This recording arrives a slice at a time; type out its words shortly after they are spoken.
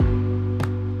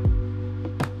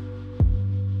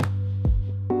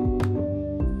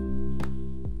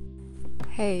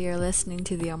Hey, you're listening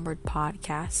to the Onward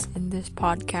Podcast. In this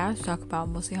podcast, talk about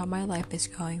mostly how my life is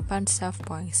going. Fun stuff,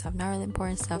 boring stuff, not really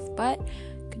important stuff, but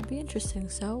could be interesting.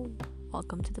 So,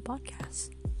 welcome to the podcast.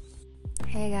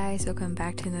 Hey guys, welcome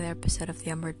back to another episode of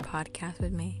the Onward Podcast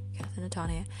with me, Catherine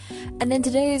Natania. And in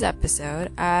today's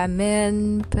episode, I'm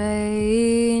in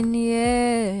pain.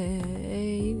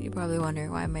 Yay! You're probably wondering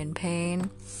why I'm in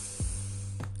pain.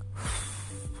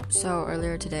 So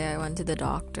earlier today, I went to the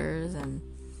doctor's and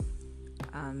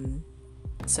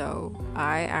so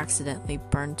I accidentally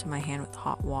burned my hand with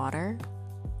hot water.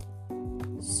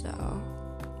 So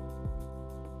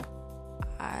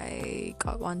I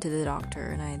got one to the doctor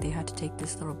and they had to take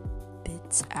this little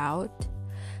bits out,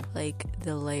 like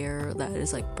the layer that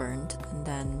is like burnt, and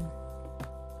then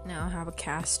now I have a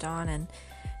cast on and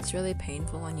it's really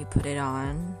painful when you put it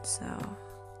on. So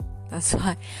that's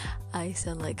why I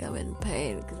sound like I'm in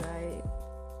pain, because I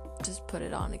just put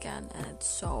it on again and it's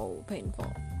so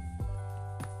painful.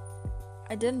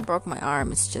 I didn't broke my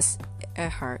arm, it's just it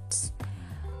hurts.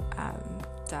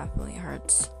 Definitely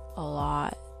hurts a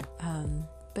lot.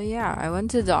 But yeah, I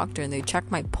went to the doctor and they checked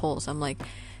my pulse. I'm like,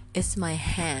 it's my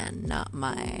hand, not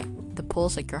the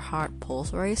pulse, like your heart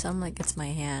pulse, right? So I'm like, it's my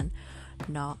hand,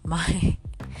 not my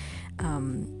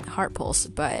heart pulse.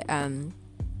 But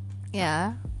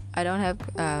yeah, I don't have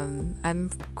I'm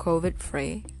COVID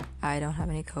free. I don't have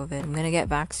any COVID. I'm gonna get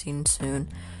vaccine soon,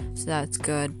 so that's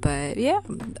good. But yeah,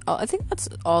 I think that's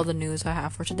all the news I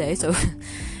have for today. So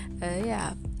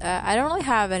I don't really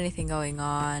have anything going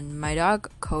on. My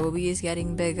dog Kobe is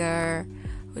getting bigger,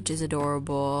 which is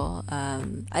adorable.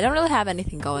 I don't really have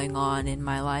anything going on in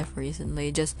my life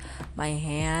recently, just my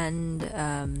hand.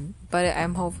 But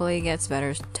I'm hopefully it gets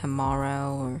better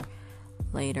tomorrow or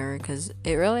later, because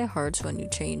it really hurts when you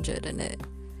change it, and it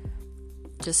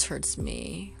just hurts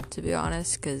me, to be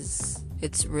honest, because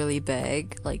it's really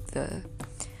big. Like the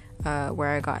where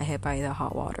I got hit by the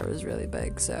hot water was really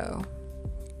big, so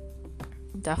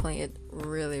definitely it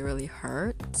really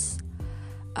hurts.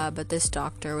 But this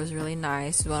doctor was really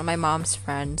nice. One of my mom's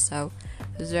friends, so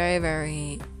it was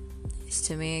very nice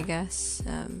to me, I guess.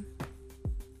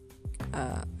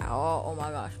 Oh my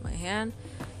gosh, my hand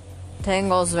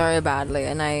tangles very badly,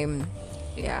 and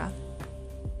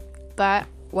but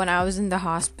when I was in the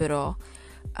hospital,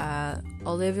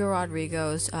 Olivia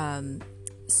Rodrigo's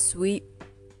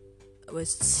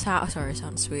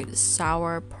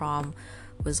Sour Prom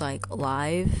was like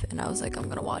live, and I was like, I'm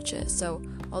gonna watch it. So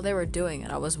while they were doing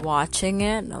it, I was watching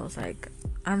it, and I was like,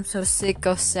 I'm so sick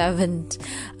of Seven.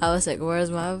 I was like,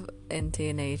 where's my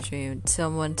NTNA dream?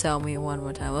 Someone tell me one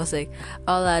more time. I was like,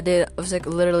 all I did, I was like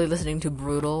literally listening to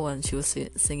Brutal when she was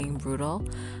singing Brutal,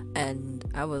 and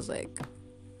I was like,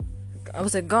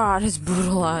 God, it's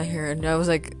brutal out here. And I was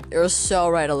like, you're so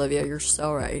right, Olivia, you're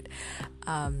so right.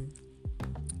 But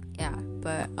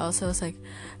also it's like,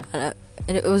 and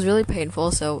it was really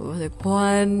painful, so it was like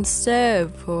one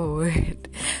step forward.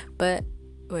 But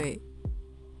wait,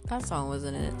 that song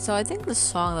wasn't in it. So I think the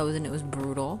song that was in it was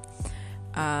Brutal.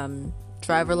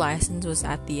 Driver License was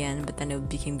at the end, but then it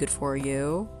became Good For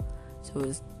You. So it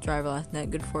was Driver License,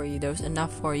 Good For You. There was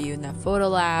Enough For You in that photo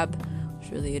lab,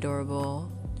 which was really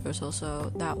adorable. There was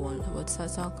also that one. What's that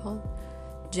song called?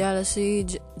 Jealousy,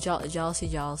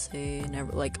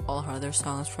 and like all her other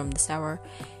songs from the Sour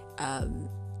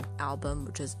album,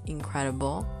 which is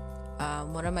incredible.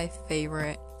 One of my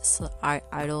favorite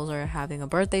idols are having a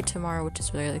birthday tomorrow, which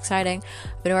is really exciting.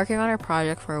 I've been working on our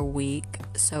project for a week,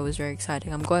 so it was very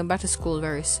exciting. I'm going back to school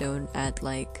very soon at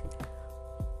like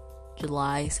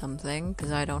July something,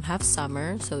 because I don't have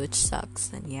summer, so it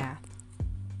sucks. And yeah.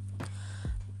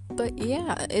 But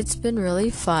yeah, it's been really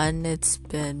fun. It's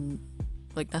been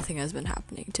like nothing has been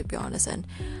happening, to be honest, and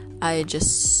I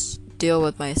just deal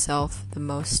with myself the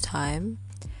most time.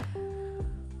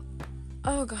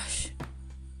 Oh gosh,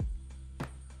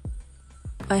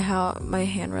 my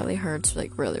hand really hurts,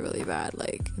 like really bad.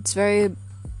 Like it's very,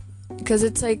 because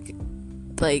it's like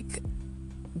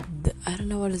I don't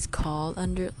know what it's called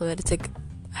but it's like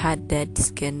had dead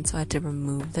skin, so I had to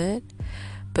remove it.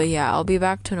 But yeah, I'll be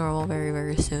back to normal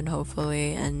very soon,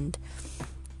 hopefully, and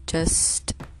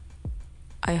just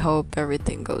I hope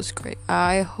everything goes great.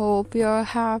 I hope you're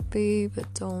happy,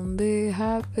 but don't be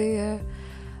happy.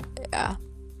 Yeah.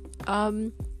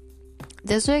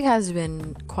 This week has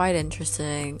been quite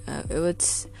interesting.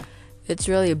 It's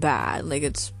really bad. Like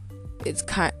it's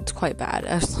quite bad,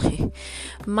 actually.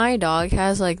 My dog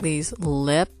has like these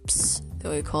lips.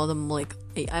 We call them like,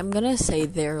 I'm gonna say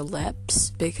they're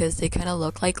lips because they kind of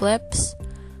look like lips.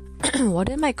 What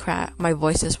did my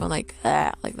voice just went like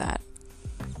that?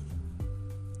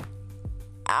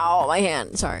 ow, my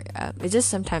hand. Sorry. It just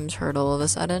sometimes hurt all of a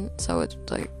sudden, so it's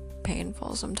like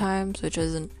painful sometimes, which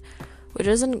isn't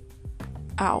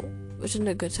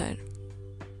a good sign.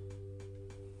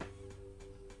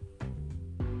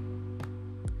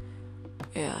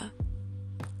 Yeah.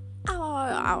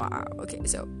 Ow. Okay,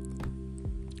 so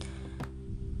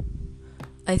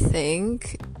I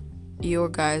think you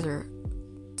guys are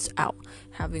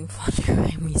having fun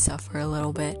hearing me suffer a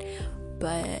little bit,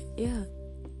 but yeah,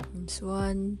 it's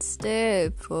one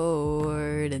step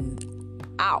forward and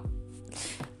ow.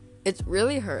 It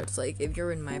really hurts. Like if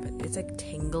you're in my bed, it's like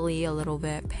tingly a little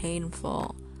bit,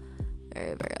 painful,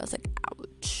 very very. I was like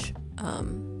ouch.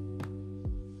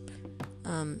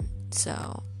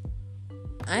 So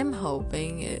I'm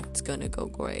hoping it's gonna go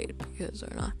great because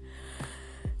or not.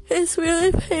 It's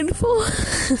really painful.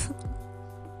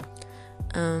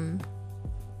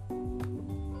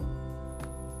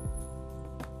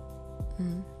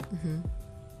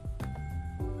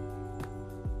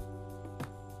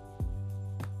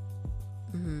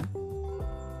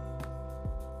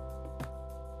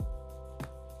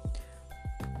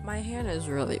 My hand is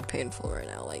really painful right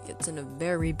now. Like it's in a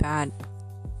very bad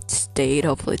state.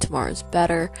 Hopefully tomorrow's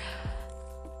better.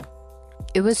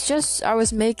 It was just I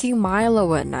was making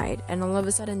Milo at night, and all of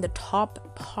a sudden the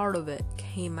top part of it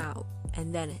came out,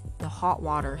 and then the hot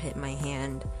water hit my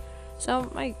hand. So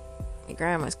my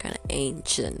grandma's kind of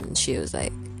ancient, and she was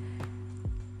like,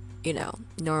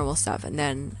 normal stuff, and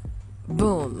then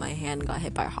boom, my hand got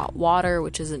hit by hot water,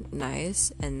 which isn't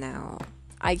nice, and now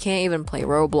I can't even play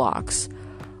Roblox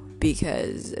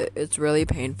because it's really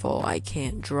painful. I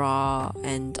can't draw,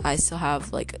 and I still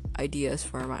have like ideas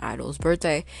for my idol's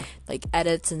birthday, like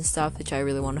edits and stuff, which I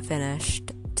really want to finish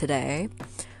today,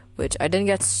 which I didn't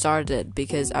get started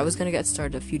because I was gonna get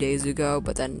started a few days ago,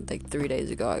 but then like 3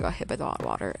 days ago I got hit by the hot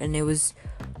water, and it was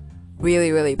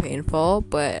really really painful,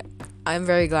 but I'm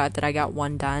very glad that I got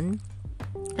one done.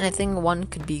 And I think one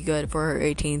could be good for her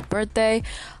 18th birthday.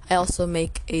 I also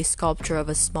make a sculpture of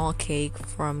a small cake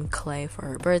from clay for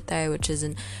her birthday, which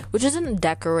isn't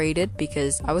decorated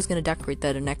because I was gonna decorate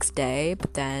that the next day,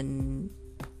 but then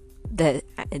that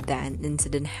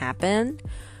incident happened.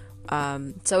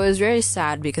 So it was very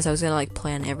sad because I was gonna like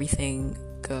plan everything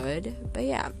good. But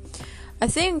yeah, I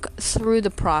think through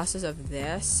the process of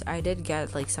this, I did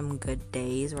get like some good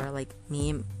days where like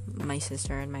me, my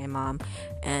sister, and my mom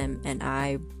and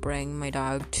I bring my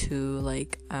dog to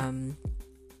like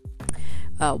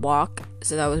walk.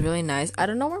 So that was really nice. I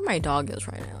don't know where my dog is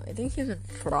right now. I think he's in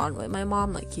front with my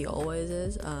mom, like he always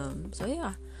is. So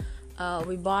yeah.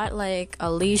 We bought like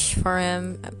a leash for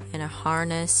him and a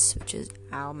harness, which is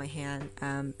my hand.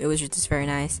 It was just very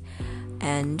nice.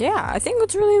 And yeah, I think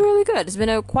it's really, really good. It's been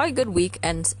a quite good week,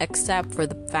 and except for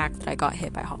the fact that I got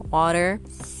hit by hot water.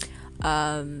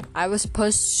 I was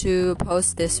supposed to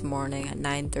post this morning at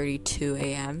 9:32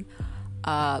 a.m.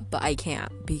 But I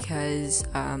can't because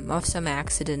of some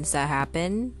accidents that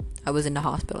happened. I was in the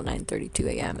hospital at 9:32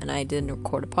 a.m. and I didn't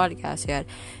record a podcast yet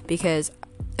because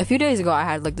a few days ago I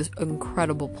had like this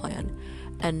incredible plan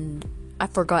and I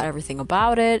forgot everything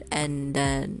about it, and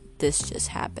then this just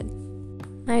happened.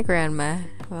 My grandma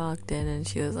walked in and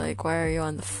she was like, "Why are you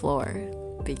on the floor?"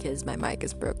 Because my mic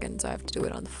is broken, so I have to do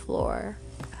it on the floor.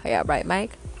 Yeah, right,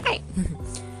 Mike? Hi.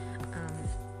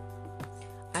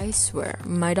 I swear,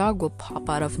 my dog will pop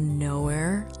out of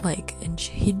nowhere, like, and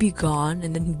he'd be gone,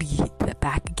 and then he'd be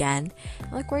back again.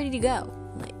 I'm like, where did he go?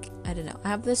 Like, I don't know. I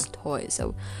have this toy,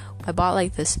 so I bought,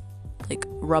 like, this, like,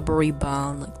 rubbery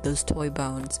bone, like, those toy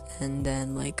bones, and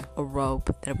then, like, a rope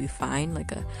that'll be fine,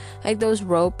 like those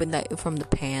rope and that from the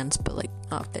pants, but, like,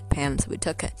 not the pants, we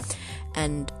took it,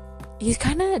 and he's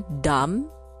kind of dumb,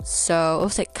 so I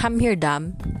was like, "Come here,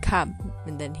 dumb, come,"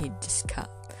 and then he'd just come.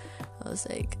 I was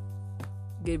like,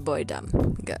 "Good boy, dumb,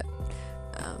 good."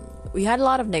 We had a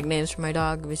lot of nicknames for my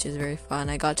dog, which is very fun.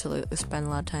 I got to spend a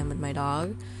lot of time with my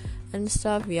dog and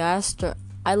stuff.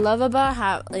 I love about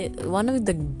how one of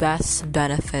the best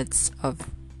benefits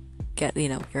of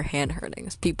your hand hurting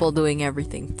is people doing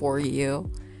everything for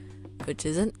you, which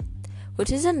isn't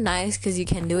nice because you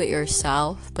can do it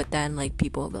yourself, but then like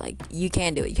people will be like, "You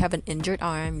can't do it. You have an injured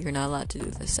arm. You're not allowed to do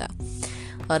this." So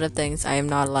a lot of things I am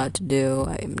not allowed to do.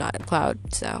 I am not allowed.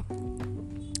 So.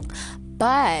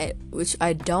 But, which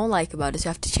I don't like about it is you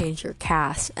have to change your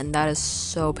cast, and that is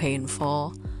so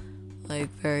painful. Like,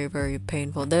 very, very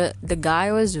painful. The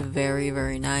guy was very,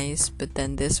 very nice, but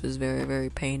then this was very,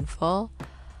 very painful.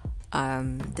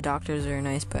 The doctors are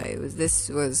nice, but this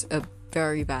was a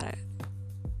very bad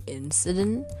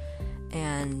incident,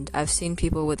 and I've seen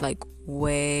people with, like,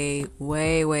 way,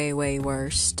 way, way, way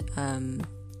worse,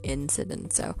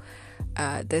 incidents, so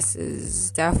This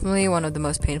is definitely one of the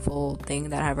most painful thing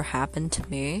that ever happened to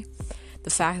me. The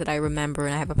fact that I remember,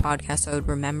 and I have a podcast, so I would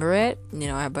remember it. You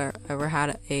know, I ever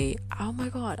had oh my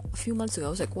god, a few months ago, I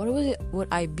was like, what would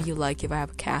I be like if I have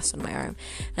a cast on my arm?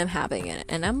 And I'm having it,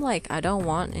 and I'm like, I don't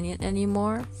want any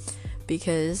anymore,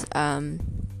 because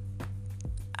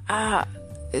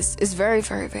it's very,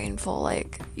 very painful.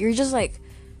 Like, you're just like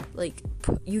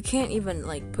you can't even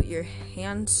like put your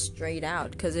hand straight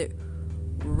out, because it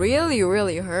really,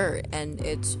 really hurt, and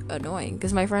it's annoying,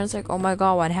 because my friend's like, oh my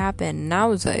god, what happened? And I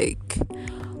was like,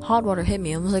 hot water hit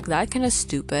me. I was like, that kind of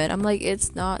stupid. I'm like,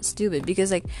 it's not stupid,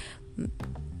 because like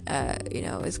you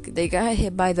know, they got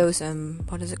hit by those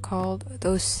what is it called,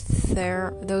 those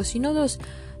those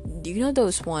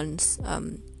ones,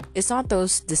 it's not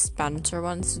those dispenser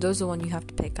ones, those are the ones you have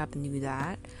to pick up and do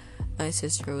that. My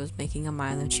sister was making a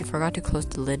mile and she forgot to close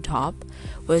the lid top,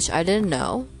 which I didn't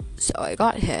know, so I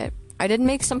got hit. I did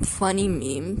make some funny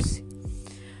memes.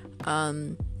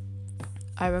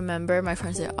 I remember my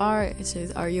friend said, it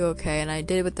says, are you okay? And I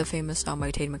did it with the famous song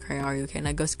by Tate McRae, Are You Okay? And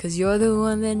I goes, cause you're the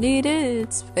one that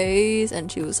needed space.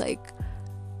 And she was like,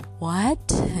 what?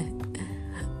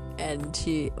 And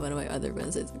one of my other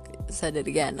friends said it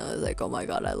again. I was like, oh my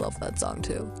god, I love that song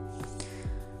too.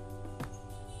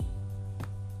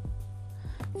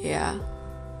 Yeah.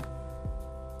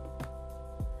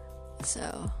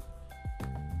 So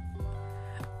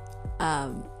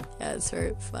yeah, it's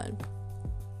very fun.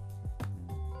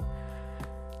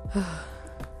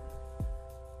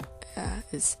 Yeah,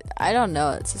 I don't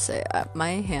know what to say. My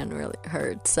hand really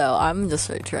hurts, so I'm just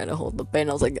like trying to hold the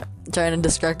pain. I was like trying to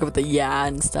distract it with the yeah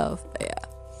and stuff. But yeah.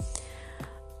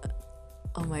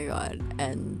 Oh my god.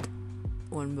 And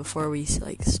before we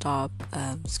like stop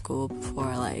school,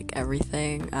 before like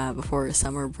everything, before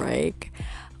summer break,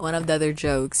 one of the other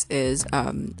jokes is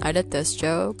I did this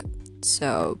joke.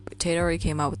 So Tate already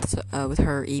came out with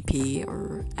her EP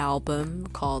or album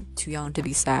called Too Young to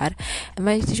Be Sad, and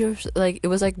my teacher was like, it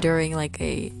was like during like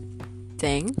a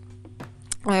thing.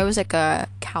 It was like a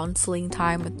counseling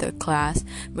time with the class.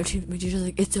 My teacher was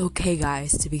like, it's okay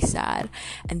guys to be sad,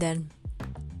 and then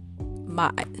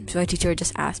my teacher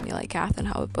just asked me like, Catherine,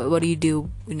 what do you do?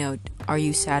 You know, are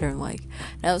you sad? Or like,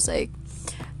 and I was like,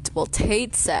 well,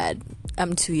 Tate said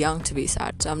I'm too young to be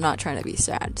sad, so I'm not trying to be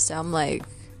sad. So I'm like,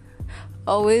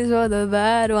 always for the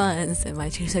bad ones. And my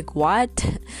teacher's like, what?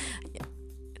 Yeah.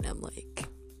 And I'm like,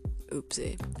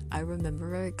 oopsie. I remember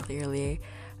very clearly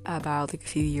about like a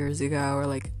few years ago, or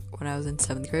like when I was in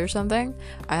 7th grade or something,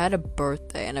 I had a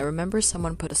birthday, and I remember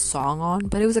someone put a song on,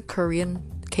 but it was a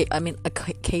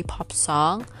K-pop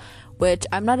song, which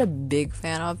I'm not a big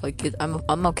fan of. Like,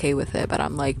 I'm okay with it, but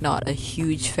I'm like not a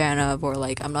huge fan of, or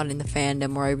like I'm not in the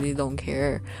fandom, or I really don't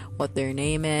care what their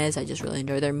name is. I just really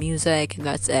enjoy their music, and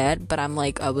that's it. But I'm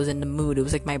like, I was in the mood. It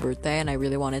was like my birthday, and I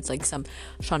really wanted like some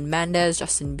Shawn Mendes,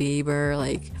 Justin Bieber,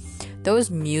 like those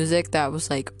music that was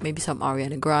like maybe some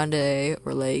Ariana Grande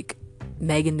or like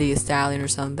Megan Thee Stallion or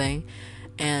something.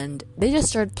 And they just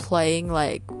started playing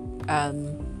like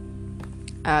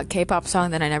K-pop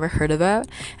song that I never heard about,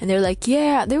 and they're like,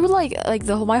 yeah, they were like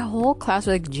my whole class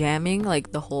was like jamming,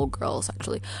 like the whole girls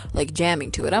actually like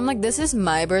jamming to it. I'm like, this is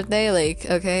my birthday, like,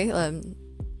 okay,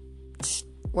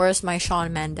 where's my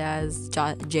Shawn Mendes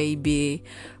JB,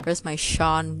 where's my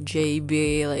Sean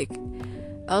JB? Like,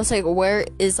 I was like, where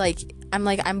is like, I'm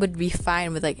like, I would be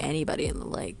fine with like anybody, and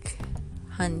like,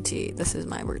 hunty, this is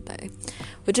my birthday,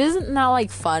 which isn't not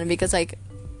like fun, because like,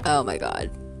 oh my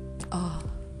god,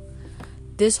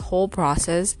 this whole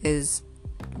process is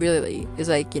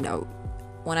like, you know,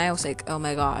 when I was like, oh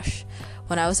my gosh,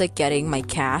 when I was like getting my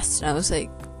cast, and I was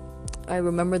like, I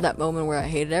remember that moment where I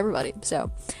hated everybody. So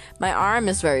my arm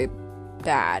is very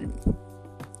bad.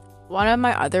 One of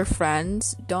my other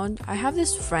friends I have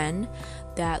this friend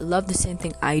that loved the same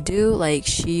thing I do. Like,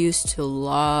 she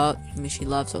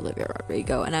loves Olivia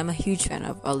Rodrigo, and I'm a huge fan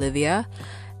of Olivia.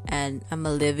 And I'm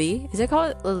Olivia. Is it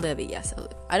called Olivia? Yes,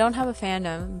 Olivia. I don't have a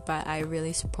fandom, but I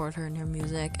really support her in her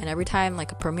music. And every time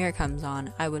like a premiere comes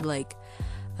on, I would like,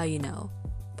 you know,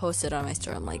 post it on my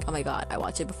story. I'm like, oh my god, I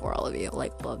watch it before all of you.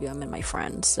 Like, love you. I'm and my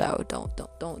friends, so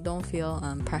don't feel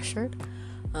pressured.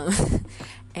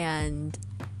 And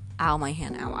ow, my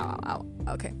hand, ow.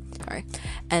 Okay, sorry.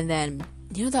 And then,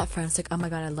 you know, that friend's like, oh my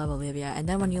god, I love Olivia. And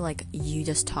then when you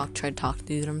just try to talk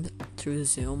to them through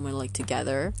Zoom or like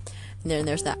together, and then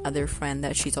there's that other friend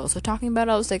that she's also talking about.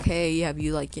 I was like, hey, have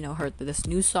you like, you know, heard this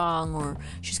new song? Or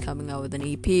she's coming out with an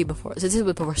EP before. So this is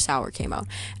before Sour came out.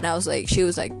 And I was like, she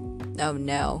was like, Oh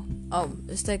no. Oh,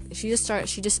 it's like she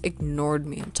just ignored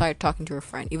me and started talking to her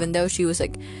friend, even though she was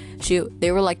like,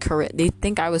 they were like, they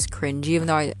think I was cringy, even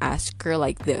though I asked her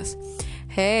like this: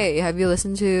 hey, have you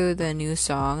listened to the new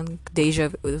song Deja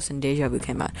Vu? Listen, Deja Vu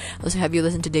came out. Listen, have you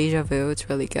listened to Deja Vu? It's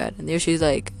really good. And there she's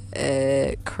like,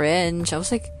 cringe. I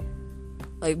was like,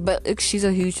 but like, she's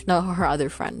a huge, no, her other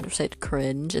friend said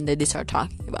cringe, and then they started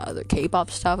talking about other K-pop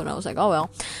stuff, and I was like, oh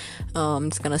well, I'm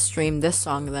just gonna stream this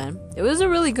song then. It was a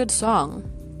really good song.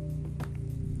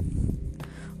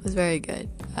 It was very good.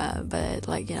 But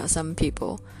like, some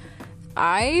people,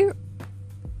 I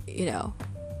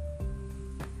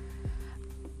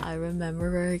remember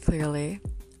very clearly.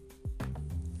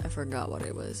 I forgot what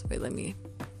it was. Wait,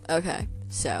 okay,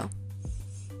 so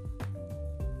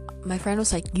my friend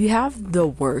was like, you have the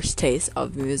worst taste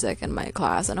of music in my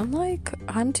class. And I'm like,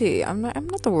 auntie, I'm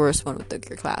not the worst one with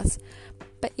your class.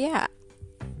 But yeah,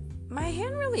 my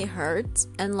hand really hurts,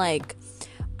 and like,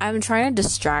 I'm trying to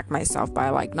distract myself by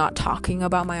like not talking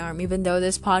about my arm, even though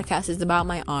this podcast is about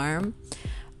my arm.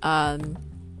 But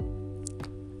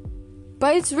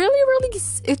it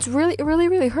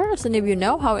really hurts, and if you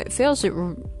know how it feels, it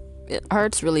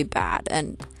hurts really bad.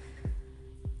 And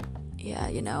yeah,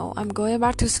 I'm going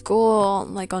back to school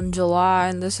like on July,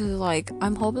 and this is like,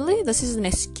 I'm hopefully this is an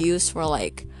excuse for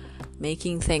like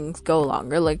making things go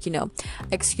longer. Like,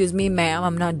 excuse me, ma'am,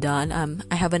 I'm not done.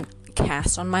 I have a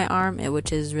cast on my arm,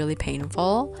 which is really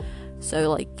painful. So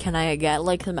like, can I get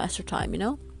like semester time?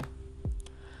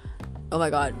 Oh my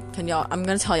god, I'm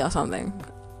gonna tell y'all something.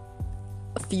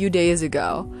 A few days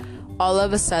ago, all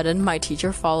of a sudden my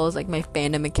teacher follows like my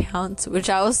fandom accounts, which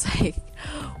I was like,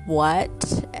 what?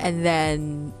 And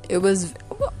then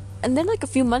like a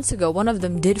few months ago, one of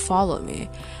them did follow me,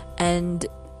 and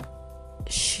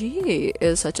she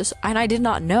is and I did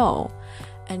not know,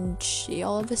 and she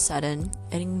all of a sudden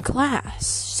in class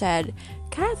said,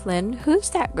 Kathleen, who's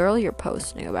that girl you're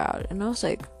posting about? And I was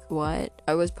like, what?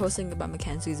 I was posting about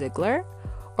Mackenzie Ziegler,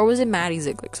 or was it Maddie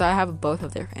Ziegler? Because I have both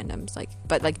of their fandoms,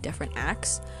 but like different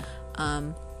acts.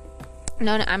 No,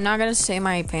 I'm not gonna say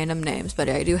my fandom names, but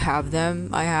I do have them.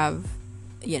 I have,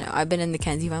 I've been in the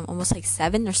Kenzie fandom almost like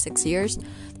 7 or 6 years.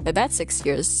 I bet 6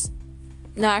 years.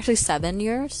 No, actually 7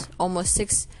 years. Almost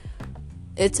 6.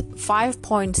 It's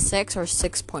 5.6 or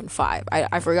 6.5.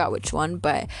 I forgot which one,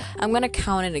 but I'm gonna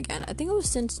count it again. I think it was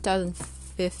since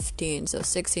 2015. So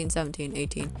 16, 17,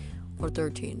 18, or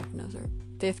 13. No, sorry.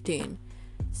 15,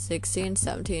 16,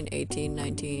 17, 18,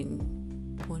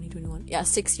 19, 20, 21. Yeah,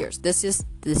 6 years. This is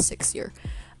the 6th year.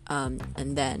 And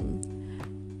then,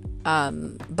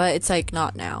 but it's like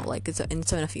not now. Like it's in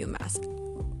a few months.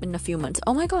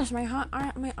 Oh my gosh, my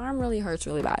arm really hurts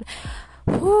really bad.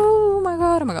 Oh my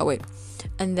god, wait.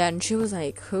 And then she was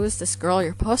like, who is this girl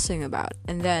you're posting about?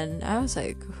 And then I was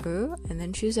like, who? And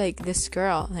then she was like, this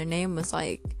girl. And her name was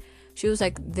like, she was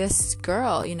like, this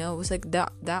girl, it was like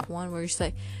that one where she's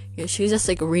like, she was just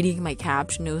like reading my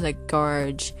caption. It was like,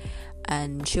 Gorge.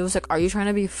 And she was like, are you trying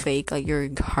to be fake? Like, you're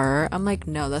her? I'm like,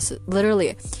 no, that's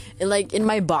literally, like, in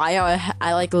my bio,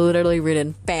 I like literally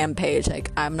written fan page.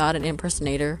 Like, I'm not an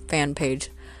impersonator. Fan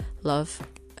page. Love.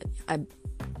 I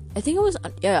think it was,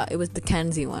 it was the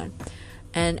Kenzie one.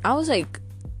 And I was like,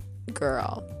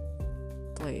 girl,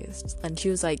 please. And she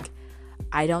was like,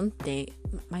 I don't think,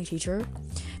 my teacher,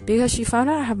 because she found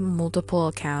out I have multiple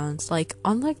accounts, like,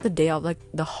 on, like, the day of, like,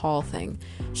 the hall thing,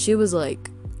 she was like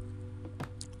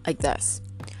this.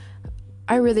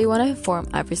 I really want to inform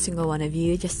every single one of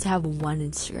you just to have one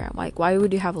Instagram. Like, why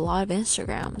would you have a lot of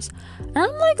Instagrams? And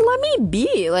I'm like, let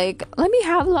me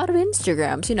have a lot of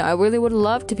Instagrams. I really would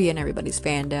love to be in everybody's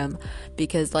fandom,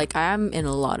 because, like, I'm in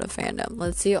a lot of fandom.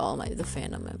 Let's see all the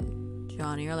fandom.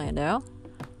 Johnny Orlando,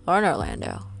 Lauren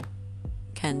Orlando,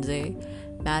 Kenzie,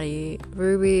 Maddie,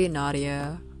 Ruby,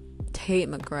 Nadia, Tate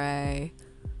McRae.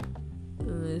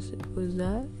 Who's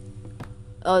that?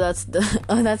 Oh, that's the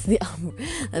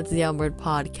Onward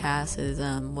podcast. Is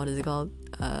what is it called?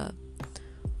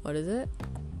 What is it?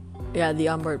 Yeah, the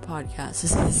Onward podcast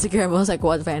is Instagram. I was like,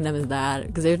 what fandom is that?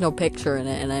 Because there's no picture in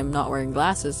it, and I'm not wearing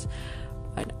glasses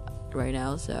right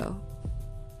now. So,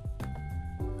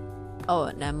 oh,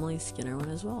 and Emily Skinner one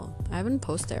as well. I haven't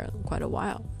posted there in quite a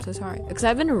while. So sorry, because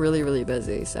I've been really, really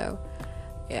busy. So,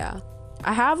 yeah.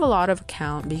 I have a lot of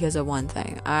accounts because of one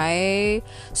thing. I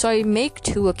make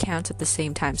 2 accounts at the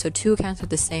same time. So 2 accounts with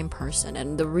the same person.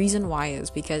 And the reason why is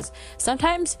because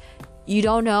sometimes you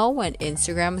don't know when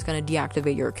Instagram is going to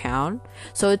deactivate your account.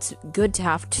 So it's good to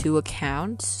have 2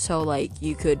 accounts. So like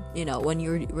you could, when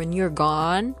you're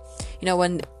gone,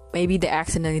 when maybe they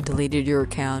accidentally deleted your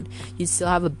account, you still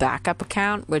have a backup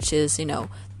account, which is,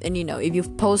 and if you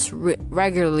post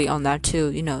regularly on that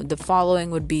too, the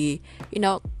following would be,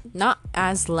 not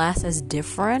as less as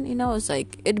different. It's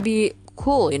like it'd be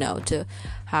cool, to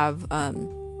have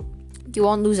you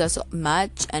won't lose as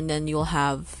much, and then you'll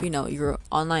have your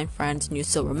online friends, and you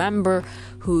still remember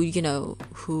who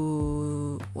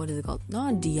what is it called,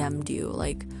 not DM'd you,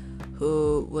 like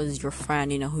who was your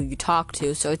friend, who you talked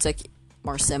to. So it's like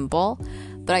more simple.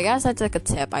 But I guess that's like a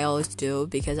tip I always do,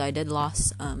 because I did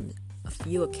lost a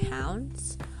few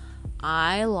accounts.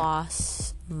 I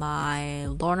lost my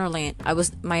Lorna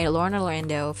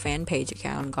Orlando fan page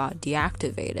account got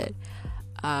deactivated,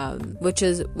 which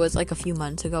was like a few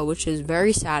months ago, which is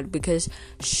very sad, because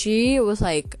she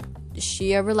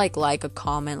ever like a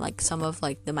comment, like some of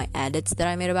like my edits that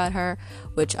I made about her,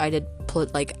 which I did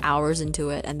put like hours into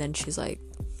it, and then she's like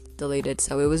deleted.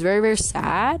 So it was very, very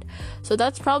sad. So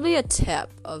that's probably a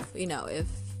tip of, if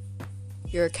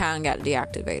your account got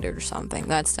deactivated or something,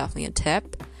 that's definitely a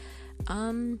tip.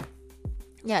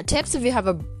 Tips if you have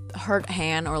a hurt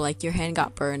hand, or like your hand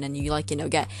got burned and you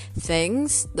get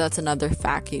things. That's another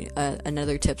fact,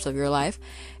 another tips of your life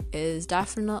is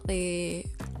definitely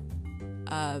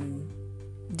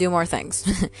do more things.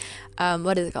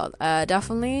 What is it called?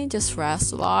 Definitely just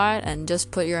rest a lot, and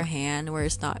just put your hand where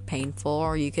it's not painful,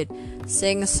 or you could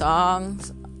sing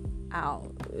songs.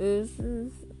 Ow.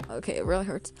 Okay, it really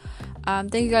hurts.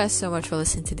 Thank you guys so much for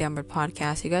listening to the Umber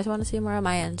Podcast. If you guys want to see more of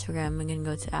my Instagram, you can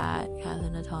go to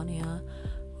 @KathleenAntonia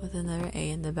with another A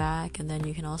in the back, and then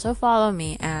you can also follow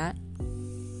me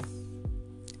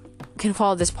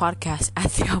follow this podcast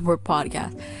at the Umber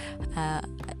Podcast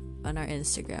on our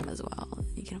Instagram as well.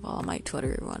 You can follow my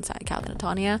Twitter once at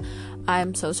KathleenAntonia.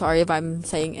 I'm so sorry if I'm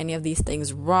saying any of these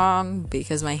things wrong,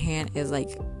 because my hand is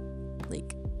like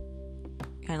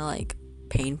kind of like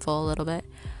painful a little bit,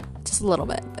 just a little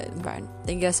bit, but fine.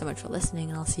 Thank you guys so much for listening,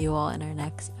 and I'll see you all in our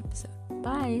next episode.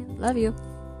 Bye. Love you.